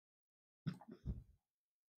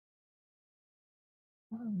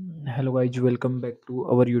Hello guys, welcome back to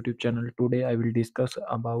our YouTube channel. Today I will discuss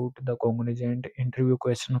about the Cognizant interview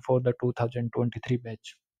question for the 2023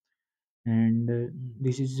 batch. And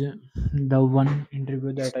this is the one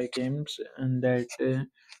interview that I came and that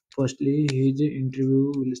firstly his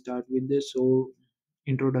interview will start with the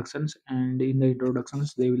introductions, and in the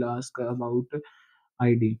introductions they will ask about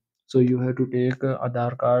ID. So you have to take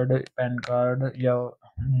Aadhaar card, PAN card, yeah,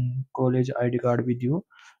 college ID card with you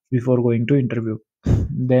before going to interview.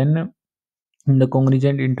 Then in the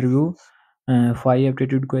Cognizant interview, five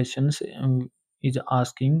aptitude questions is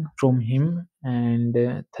asking from him, and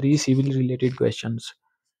three civil related questions.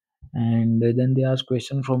 And then they ask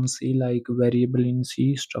question from C like variable in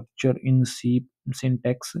C, structure in C,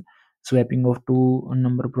 syntax, swapping of two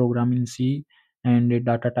number program in C, and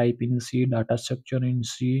data type in C, data structure in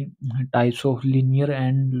C, types of linear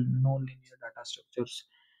and non-linear data structures.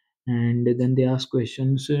 And then they ask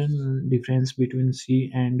questions difference between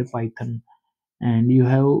C and Python, and you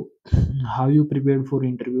have how you prepared for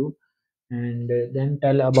interview, and then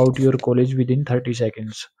tell about your college within 30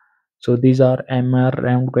 seconds. So these are MR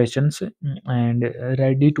round questions, and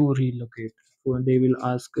ready to relocate. So they will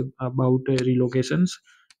ask about relocations,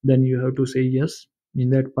 then you have to say yes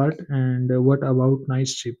in that part. And what about night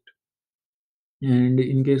shift? And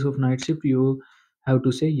in case of night shift you have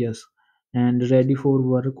to say yes. And ready for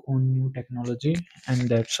work on new technology, and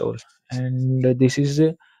that's all. And this is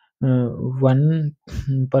one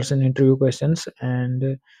person interview questions,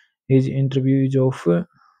 and his interview is of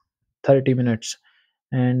 30 minutes.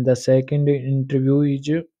 And the second interview is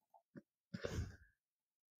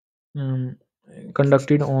um,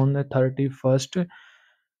 conducted on the 31st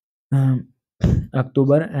um,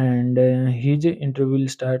 October, and his interview will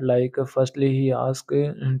start like firstly he ask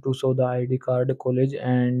to show the ID card college,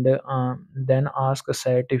 and then ask a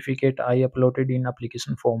certificate I uploaded in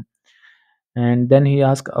application form, and then he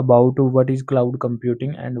ask about what is cloud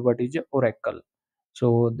computing and what is Oracle.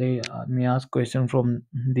 So they may ask question from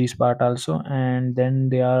this part also, and then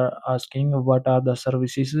they are asking what are the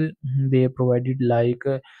services they provided like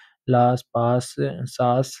LAS, PaaS,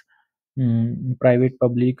 SaaS, private,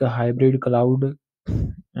 public, hybrid, cloud,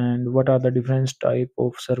 and what are the different type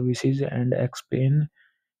of services, and explain.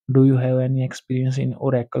 Do you have any experience in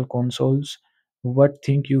Oracle consoles? What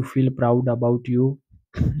thing you feel proud about you?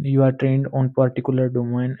 You are trained on particular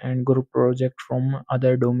domain and group project from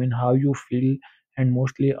other domain. How you feel? And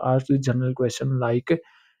mostly ask the general question like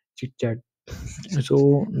chit chat.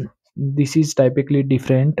 So this is typically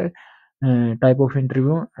different type of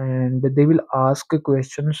interview, and they will ask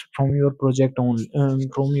questions from your project only,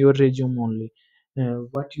 from your resume only.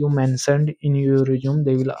 What you mentioned in your resume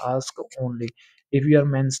they will ask only. If you are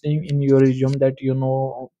mentioning in your resume that you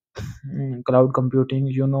know cloud computing,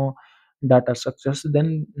 you know data structures,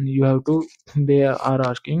 then you have to, they are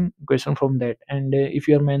asking question from that. And if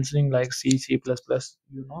you are mentioning like C++,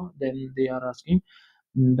 then they are asking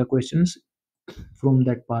the questions from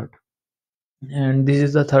that part. And this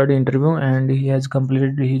is the third interview, and he has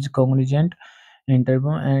completed his Cognizant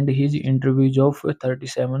interview, and his interview is of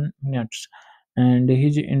 37 minutes. And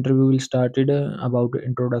his interview will started about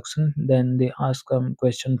introduction, then they ask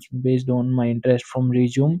questions based on my interest from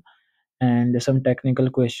resume, and some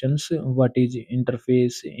technical questions, what is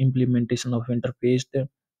interface, implementation of interface,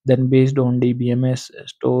 then based on DBMS,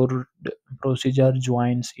 stored procedure,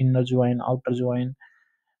 joins, inner join, outer join,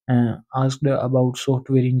 asked about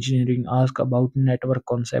software engineering, asked about network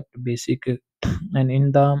concept basic, and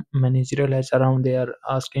in the managerial has around they are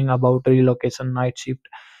asking about relocation, night shift.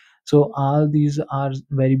 So all these are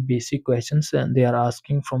very basic questions, and they are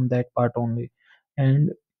asking from that part only.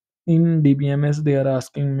 And in DBMS they are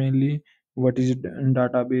asking mainly what is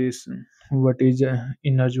database, what is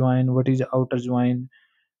inner join, what is outer join,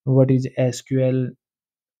 what is SQL,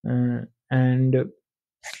 and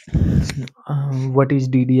what is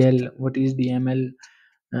DDL, what is DML.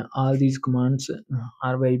 All these commands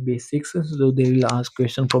are very basics, so they will ask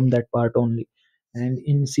question from that part only. And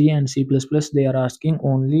in C and C++, they are asking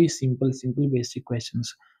only simple basic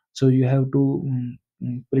questions. So you have to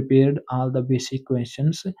prepared all the basic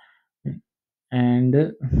questions, and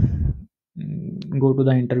go to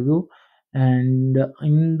the interview. And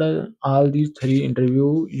in the all these three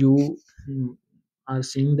interview you are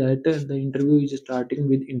seeing that the interview is starting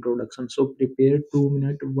with introduction. So prepare 2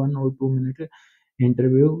 minute, 1 or 2 minute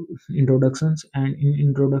interview introductions. And in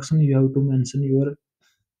introduction you have to mention your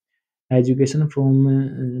education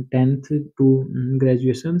from 10th to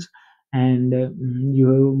graduations, and you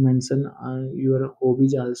have mentioned your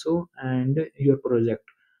hobbies also, and your project.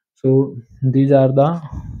 So these are the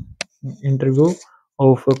interview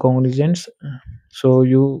of Cognizance. So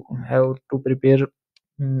you have to prepare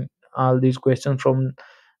all these questions from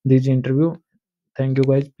this interview. Thank you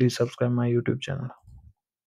guys. Please subscribe my YouTube channel.